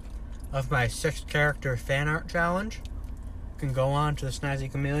 2 of my 6 character fan art challenge. You can go on to the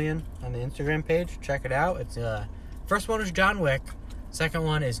Snazzy Chameleon on the Instagram page. Check it out. It's first one is John Wick. Second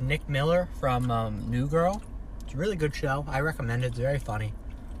one is Nick Miller from New Girl. It's a really good show. I recommend it. It's very funny.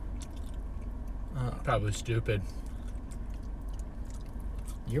 Probably stupid.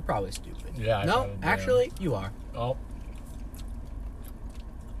 You're probably stupid. Yeah. I No, probably am. actually, you are. Oh.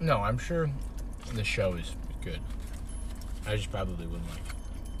 No, I'm sure the show is good. I just probably wouldn't like it.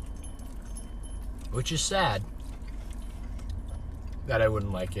 Which is sad that I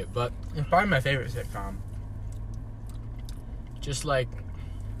wouldn't like it, but It's probably my favorite sitcom. just like,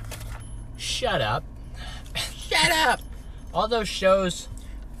 shut up. Shut up! All those shows,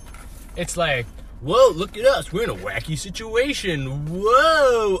 it's like, whoa, look at us. We're in a wacky situation.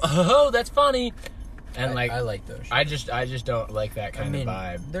 Whoa. Oh, that's funny. And I like those. I just don't like that kind of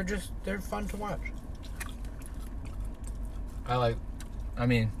vibe. They're fun to watch. I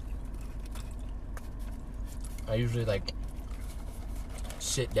usually like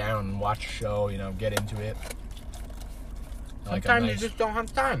sit down and watch a show, get into it. Sometimes you just don't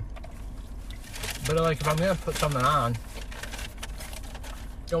have time. But if I'm gonna put something on,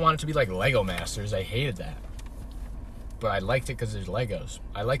 don't want it to be like Lego Masters. I hated that. But I liked it because there's Legos.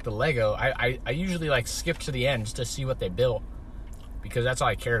 I like the Lego. I usually skip to the end just to see what they built, because that's all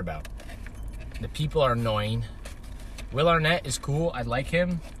I cared about. The people are annoying. Will Arnett is cool. I like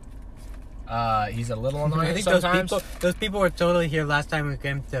him. He's a little annoying I think sometimes. those people were totally here last time we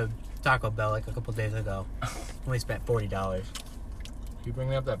came to Taco Bell a couple days ago. We spent $40. You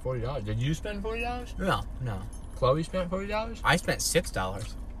bringing up that $40? Did you spend $40? No. Chloe spent $40? I spent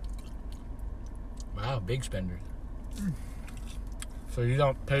 $6. Wow, big spender. So you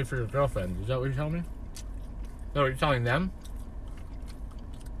don't pay for your girlfriend? Is that what you're telling me? No, you're telling them?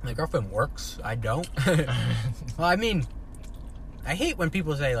 My girlfriend works. I don't. Well, I hate when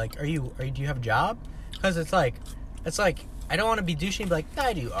people say do you have a job? Because it's like I don't want to be douchey and be like,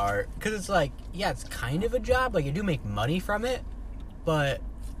 I do art. Because it's it's kind of a job. I do make money from it, but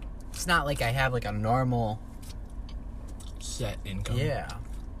it's not like I have a normal set income. Yeah.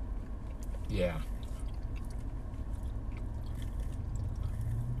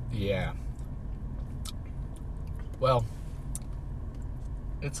 Well,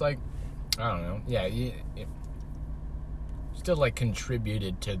 it's I don't know. Yeah, it still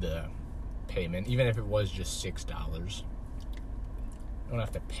contributed to the payment, even if it was just $6. You don't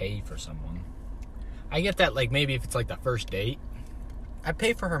have to pay for someone. I get that, maybe if it's the first date. I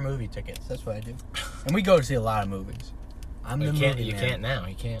pay for her movie tickets. That's what I do. And we go to see a lot of movies. You can't now.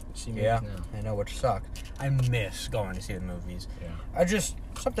 You can't see movies now. I know, which sucks. I miss going to see the movies. Yeah.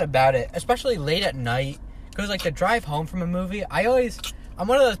 Something about it, especially late at night, because the drive home from a movie, I'm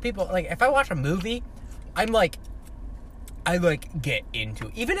one of those people, if I watch a movie, I get into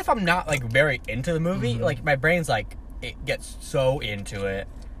it. Even if I'm not very into the movie, my brain's it gets so into it,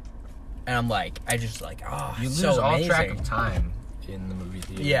 and I'm I just you lose so all amazing. track of time in the movie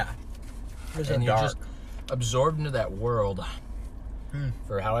theater. Yeah. And you're just absorbed into that world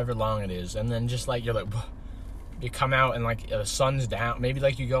for however long it is, and then just you're you come out and the sun's down. Maybe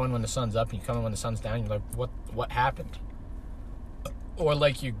you go in when the sun's up, and you come in when the sun's down. You're what happened? Or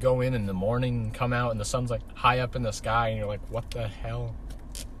you go in the morning and come out and the sun's high up in the sky, and you're what the hell?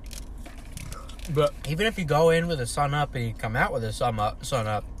 But even if you go in with the sun up and you come out with the sun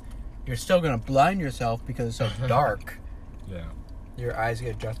up, you're still gonna blind yourself because it's so dark. Yeah. Your eyes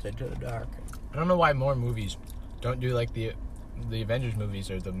get adjusted to the dark. I don't know why more movies don't do the Avengers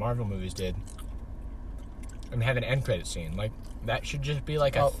movies or the Marvel movies did, and have an end credit scene. That should just be a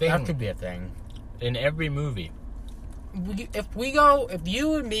thing. That could be a thing in every movie. If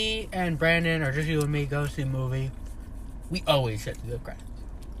you and me and Brandon, or just you and me, go see a movie, we always sit through the credits.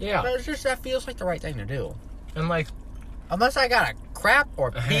 Yeah. But it's just, that feels like the right thing to do. And unless I gotta crap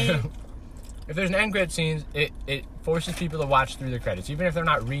or pee. If there's an end credit scene, it forces people to watch through the credits. Even if they're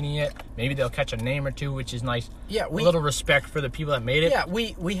not reading it, maybe they'll catch a name or two, which is nice. Yeah, a little respect for the people that made it. Yeah,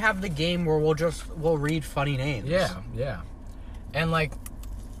 we have the game where we'll read funny names. Yeah. And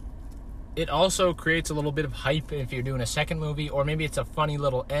it also creates a little bit of hype if you're doing a second movie, or maybe it's a funny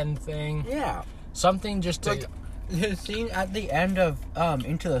little end thing. Yeah. Something just to... the scene at the end of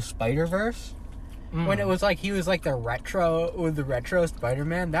Into the Spider-Verse, when it was he was the retro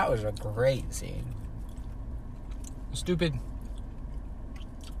Spider-Man, that was a great scene. Stupid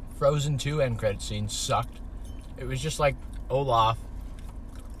Frozen 2 end credit scene sucked. It was just Olaf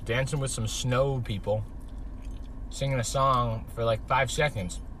dancing with some snow people, singing a song for 5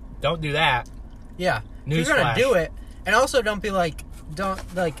 seconds. Don't do that. Yeah. If you're gonna do it, and also don't be I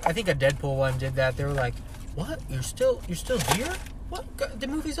think a Deadpool one did that. They were what? You're still here? What? The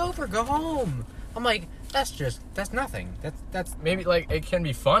movie's over. Go home. I'm that's nothing. That's maybe it can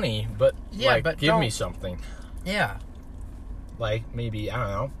be funny, but but give me something. Yeah. Maybe, I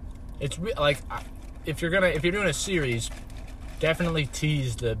don't know. It's if you're doing a series, definitely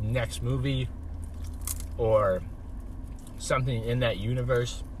tease the next movie or something in that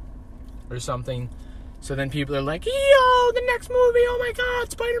universe or something. So then people are yo, the next movie, oh my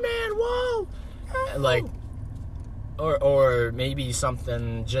god, Spider-Man, whoa. Or maybe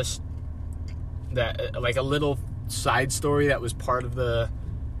something just that, a little side story that was part of the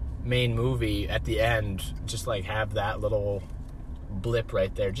main movie at the end. Just have that little blip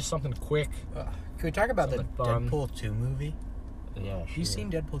right there. Just something quick. Can we talk about something the fun. Deadpool 2 movie? Yeah, sure. You've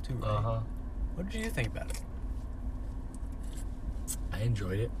seen Deadpool 2, right? Uh-huh. What did you think about it? I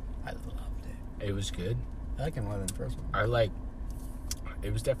enjoyed it. I loved it. It was good. I like it more than the first one.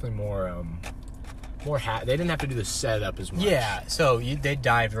 It was definitely more they didn't have to do the setup as much. Yeah, so they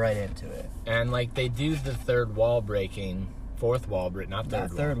dived right into it. And like they do the fourth wall break, not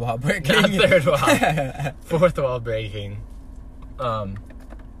third wall breaking. Not third wall. Fourth wall breaking. A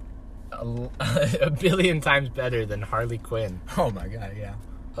billion times better than Harley Quinn. Oh my god, yeah.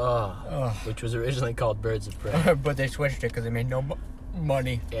 Which was originally called Birds of Prey. But they switched it because they made no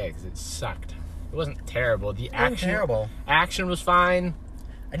money. Yeah, because it sucked. It wasn't terrible. The action was fine.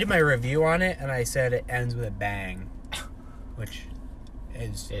 I did my review on it, and I said it ends with a bang. Which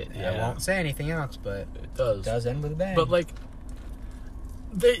is... I won't say anything else, but... It does. It does end with a bang. But,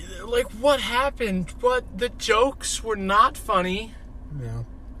 what happened? The jokes were not funny. No.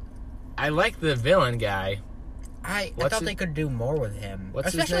 I like the villain guy. I thought they could do more with him.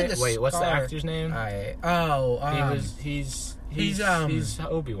 What's his name? Wait, what's the actor's name? He's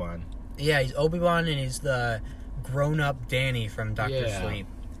Obi-Wan. Yeah, he's Obi-Wan, and he's the grown-up Danny from Dr. Sleep.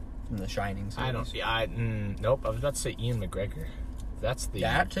 From the Shining series. Nope. I was about to say Ian McGregor. That's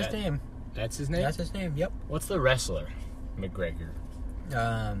his name. That's his name? That's his name, yep. What's the wrestler? McGregor.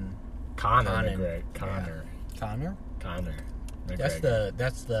 Conor McGregor. Conor. Yeah. Conor? Conor McGregor.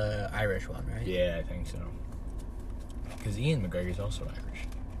 That's the Irish one, right? Yeah, I think so. Because Ian McGregor's also Irish.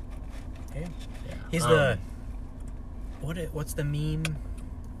 Yeah. Yeah. He's what's the meme?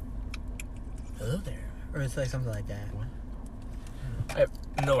 Hello there. Or it's like something like that. What? I have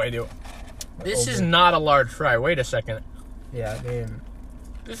no idea. This is not a large fry. Wait a second. Yeah,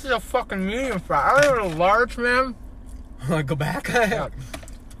 this is a fucking medium fry. I don't know large, man. Wanna go back? Yeah.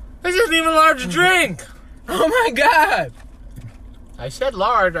 This isn't even a large drink. Oh my god! I said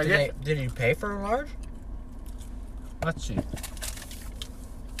large. Did you pay for a large? Let's see.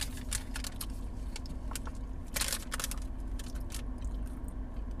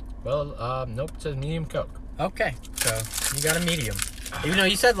 Well, nope. It says medium Coke. Okay, so you got a medium. Even though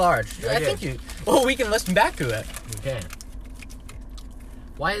you said large. I think you... Well, we can listen back to it. Okay.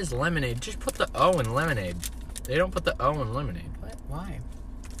 Why is lemonade? Just put the O in lemonade. They don't put the O in lemonade. What? Why?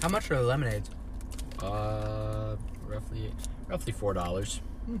 How much are the lemonades? Roughly $4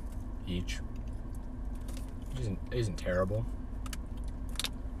 each. Which isn't terrible.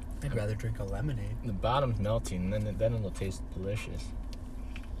 I'd rather drink a lemonade. The bottom's melting, and then it'll taste delicious.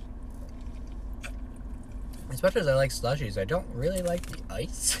 Especially as I like slushies. I don't really like the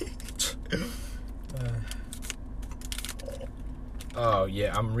ice. Oh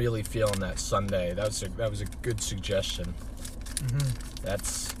yeah, I'm really feeling that sundae. That was a good suggestion. Mm-hmm.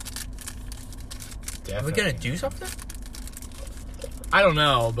 That's definitely. Are we gonna do something? I don't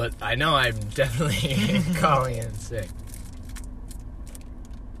know, but I know I'm definitely calling in sick.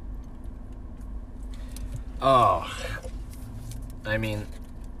 Oh, I mean,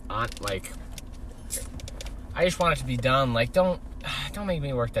 I just want it to be done. Like, don't make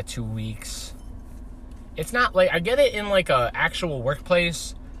me work that 2 weeks. It's not like, I get it in like a actual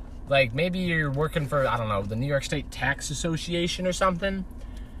workplace. Like, maybe you're working for, I don't know, the New York State Tax Association or something.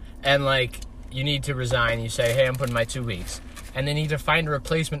 And like, you need to resign. You say, hey, I'm putting my 2 weeks. And they need to find a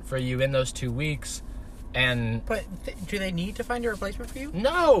replacement for you in those 2 weeks. And But do they need to find a replacement for you?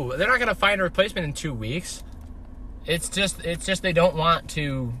 no, they're not going to find a replacement in 2 weeks. It's just they don't want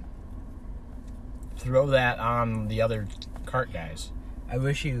to throw that on the other cart guys. I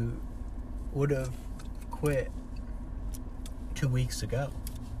wish you would have quit 2 weeks ago.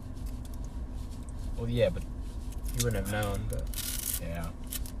 Well, yeah, but You wouldn't have known, but yeah.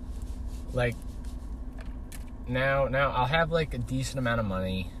 Like, now I'll have like a decent amount of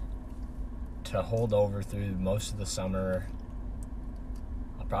money to hold over through most of the summer.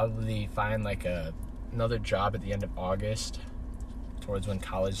 I'll probably find like another job at the end of August, towards when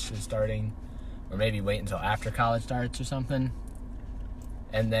college is starting, or maybe wait until after college starts or something,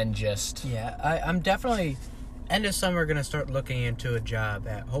 and then just yeah, I'm definitely end of summer gonna start looking into a job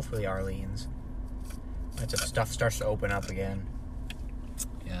at hopefully Arlene's. That's if stuff starts to open up again.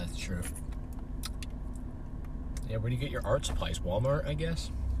 Yeah, that's true. Yeah, where do you get your art supplies? Walmart, I guess.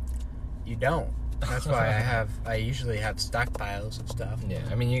 You don't. That's why I usually have stockpiles of stuff. Yeah,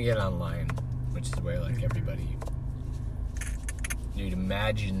 I mean, you get it online, which is where like everybody. You'd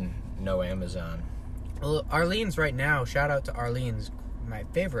imagine no Amazon. Well, Arlene's right now. Shout out to Arlene's, my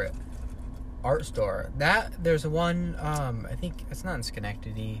favorite art store. There's one. I think it's not in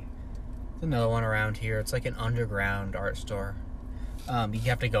Schenectady. There's another one around here. It's like an underground art store. You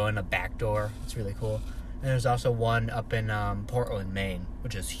have to go in a back door. It's really cool. And there's also one up in Portland, Maine,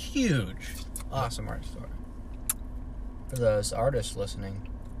 which is huge. Awesome art store. For those artists listening.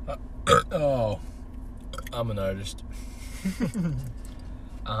 Oh, I'm an artist.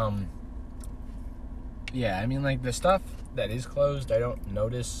 Yeah, I mean, like, the stuff that is closed, I don't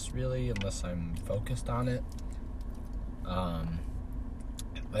notice, really, unless I'm focused on it.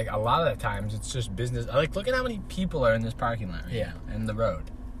 Like, a lot of the times, it's just business. Like, look at how many people are in this parking lot right now, and the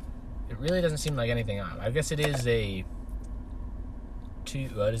road. It really doesn't seem like anything on. I guess it is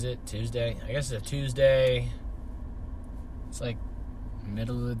Tuesday? I guess it's a Tuesday. It's like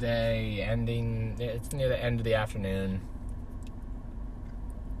middle of the day, it's near the end of the afternoon.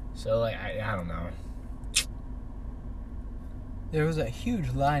 So, like, I don't know. There was a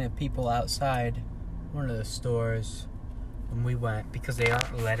huge line of people outside one of the stores when we went because they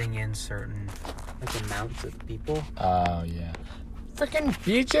aren't letting in certain amounts of people. Oh, yeah. Freaking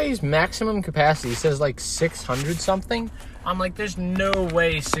BJ's maximum capacity says like 600 something. I'm like, there's no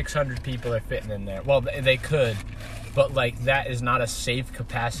way 600 people are fitting in there. Well, they could, but like that is not a safe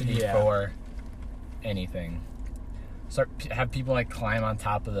capacity for anything. Have people like climb on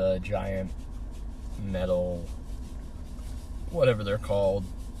top of the giant metal, whatever they're called.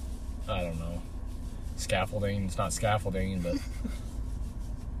 I don't know. Scaffolding. It's not scaffolding, but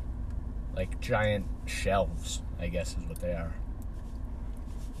like giant shelves, I guess is what they are.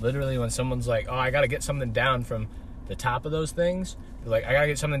 Literally, when someone's like, oh, I gotta get something down from the top of those things, they're like, I gotta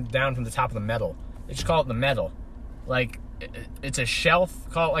get something down from the top of the metal. They just call it the metal. Like, it's a shelf.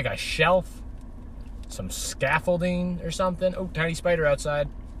 Call it like a shelf. Some scaffolding or something. Oh, tiny spider outside.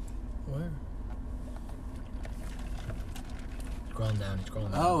 Where? It's crawling down.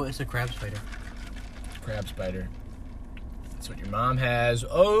 Oh, it's a crab spider. Crab spider. That's what your mom has.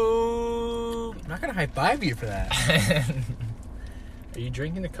 Oh! I'm not gonna high five you for that. Are you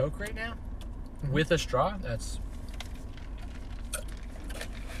drinking the Coke right now? Mm-hmm. With a straw? That's...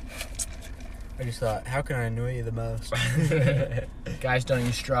 I just thought, how can I annoy you the most? Guys don't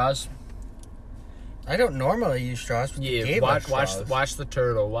use straws. I don't normally use straws. But watch the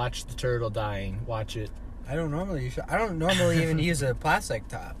turtle. Watch the turtle dying. Watch it. I don't normally use. I don't normally even use a plastic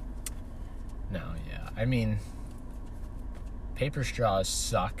top. No, yeah. I mean, paper straws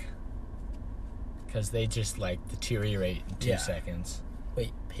suck because they just like deteriorate in 2 seconds.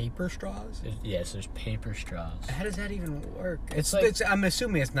 Wait, paper straws? Yes, there's paper straws. How does that even work? It's like, I'm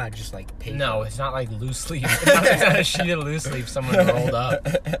assuming it's not just like paper. No, it's not like loose leaf. It's not a sheet of loose leaf someone rolled up.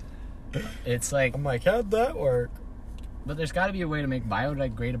 It's like... I'm like, how'd that work? But there's got to be a way to make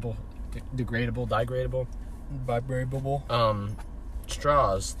biodegradable, degradable,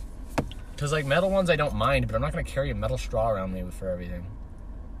 straws. Because, like, metal ones I don't mind, but I'm not going to carry a metal straw around me for everything.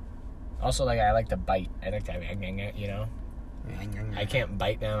 Also, like, I like to bite. I like to, you know? I can't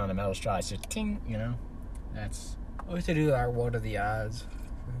bite down on a metal straw. It's just ting, you know? That's... We have to do our what are the odds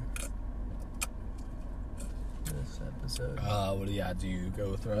this episode. What are the odds you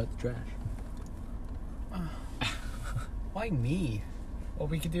go throw out the trash? Why me? Well,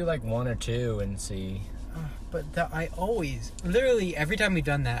 we could do like 1 or 2 and see. But I always, literally every time we've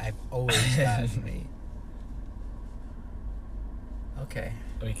done that, I've always gotten me. Okay.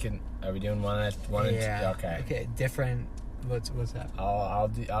 We can. Are we doing 1 and 2? Okay. Okay. Different. What's that?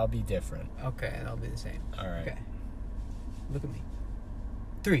 I'll be different. Okay, and I'll be the same. All right. Okay. Look at me.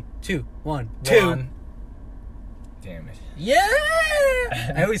 3, 2, 1, 2. Damn it. Yeah!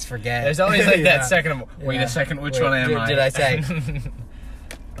 I always forget. There's always like that second. Wait a second. Which one am I? Did I say?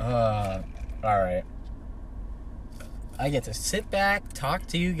 All right. I get to sit back, talk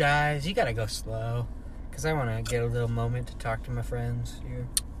to you guys. You gotta go slow, because I want to get a little moment to talk to my friends here.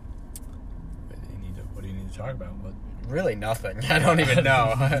 What do you need to talk about? What? Really nothing. I don't even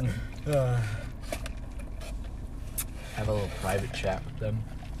know. Have a little private chat with them.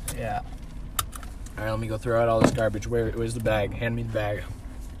 Yeah. All right, let me go throw out all this garbage. Where's the bag? Hand me the bag.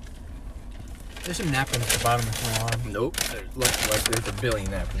 There's some napkins at the bottom of the lawn. Nope. Looks like there's a billion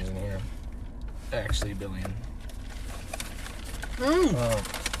napkins in here. Actually, a billion.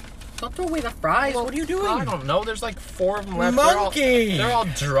 Don't throw away the fries. Well, what are you doing? I don't know. There's like 4 of them left. Monkey! They're all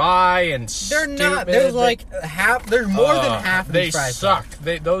dry and They're stupid. not. There's like half. There's more than half of these fries.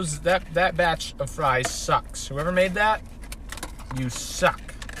 They suck. That batch of fries sucks. Whoever made that, you suck.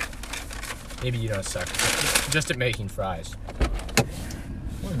 Maybe you don't suck. Just at making fries. It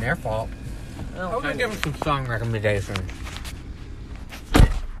wasn't their fault. I'm gonna give them some song recommendations.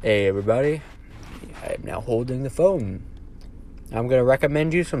 Hey everybody, I am now holding the phone. I'm gonna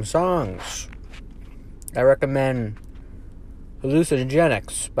recommend you some songs. I recommend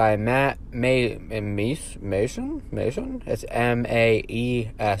Hallucinogenics by Matt Mason. It's Maeson.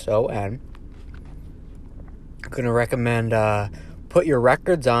 I'm gonna recommend Put Your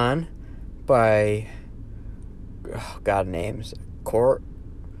Records On by names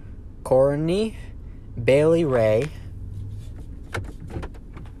Corny, Bailey Ray.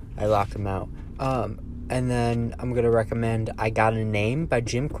 I locked him out. And then I'm going to recommend I Got a Name by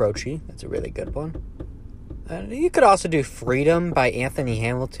Jim Croce. That's a really good one. And you could also do Freedom by Anthony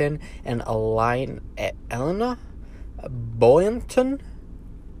Hamilton and Elena Boynton.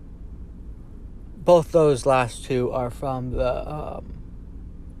 Both those last two are from the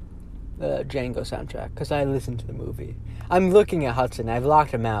Django soundtrack, because I listened to the movie. I'm looking at Hudson. I've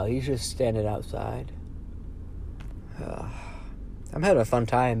locked him out. He's just standing outside. I'm having a fun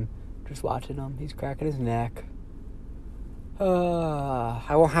time just watching him. He's cracking his neck.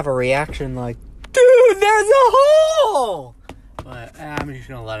 I won't have a reaction like, dude, there's a hole! But I'm just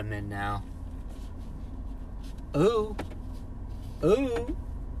gonna let him in now. Ooh. Ooh.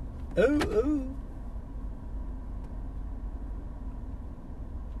 Ooh, ooh.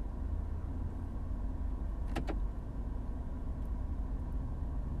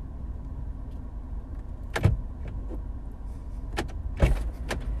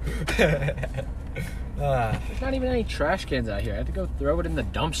 There's not even any trash cans out here. I had to go throw it in the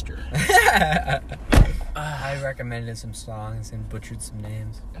dumpster. I recommended some songs and butchered some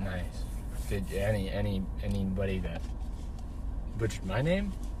names. Nice. Did anybody that butchered my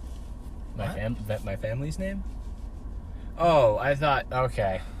name? My family's name? Oh, I thought,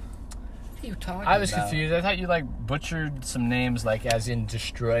 okay. What are you talking about? I was confused. I thought you, like, butchered some names, like, as in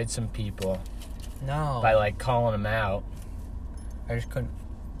destroyed some people. No. By, like, calling them out. I just couldn't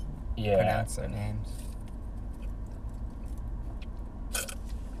pronounce their names.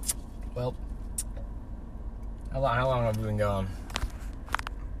 Well, how long have we been going?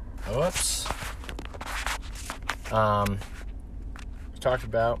 Whoops. We talked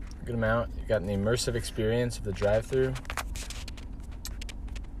about a good amount. You got an immersive experience of the drive-thru.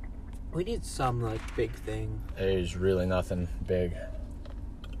 We need some, like, big thing. There's really nothing big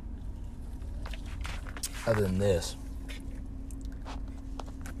other than this.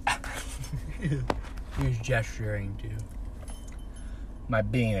 He's gesturing to My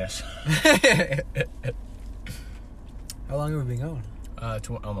penis. How long have we been going?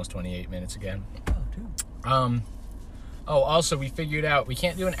 Almost 28 minutes again. Oh, dude. Also, we figured out we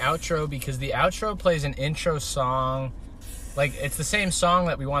can't do an outro because the outro plays an intro song. Like, it's the same song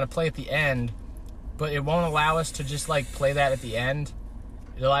that we want to play at the end, but it won't allow us to just, like, play that at the end.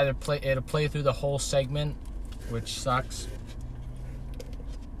 It'll play through the whole segment, which sucks.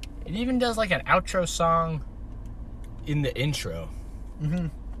 It even does, like, an outro song in the intro. Mm-hmm.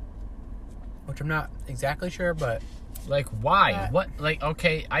 Which I'm not exactly sure, but... Like, why? What? Like,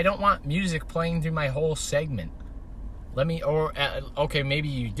 okay, I don't want music playing through my whole segment. Okay, maybe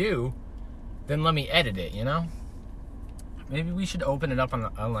you do. Then let me edit it, you know? Maybe we should open it up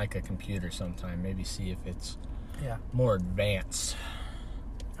on like, a computer sometime. Maybe see if it's more advanced.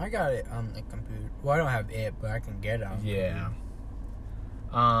 I got it on the computer. Well, I don't have it, but I can get it on the computer.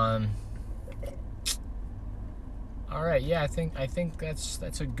 All right, yeah, I think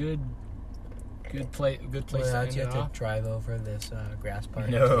that's a good place to end you it have off. to drive over this grass park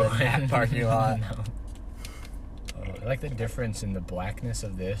No, to that parking lot. No. Oh, I like the difference in the blackness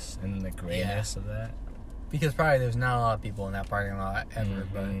of this and the grayness of that. Because probably there's not a lot of people in that parking lot ever,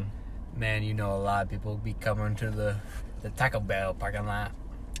 but man, you know, a lot of people be coming to the Taco Bell parking lot.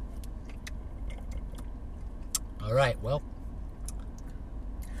 All right, well.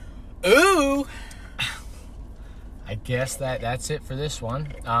 Ooh! I guess that's it for this one.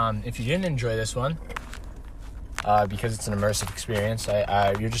 If you didn't enjoy this one, because it's an immersive experience,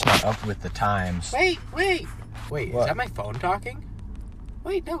 you're just not up with the times. Wait, What? is that my phone talking?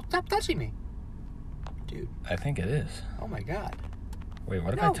 Wait, no, stop touching me. Dude. I think it is. Oh my god. Wait,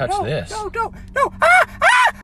 what if I touch this? No. Ah!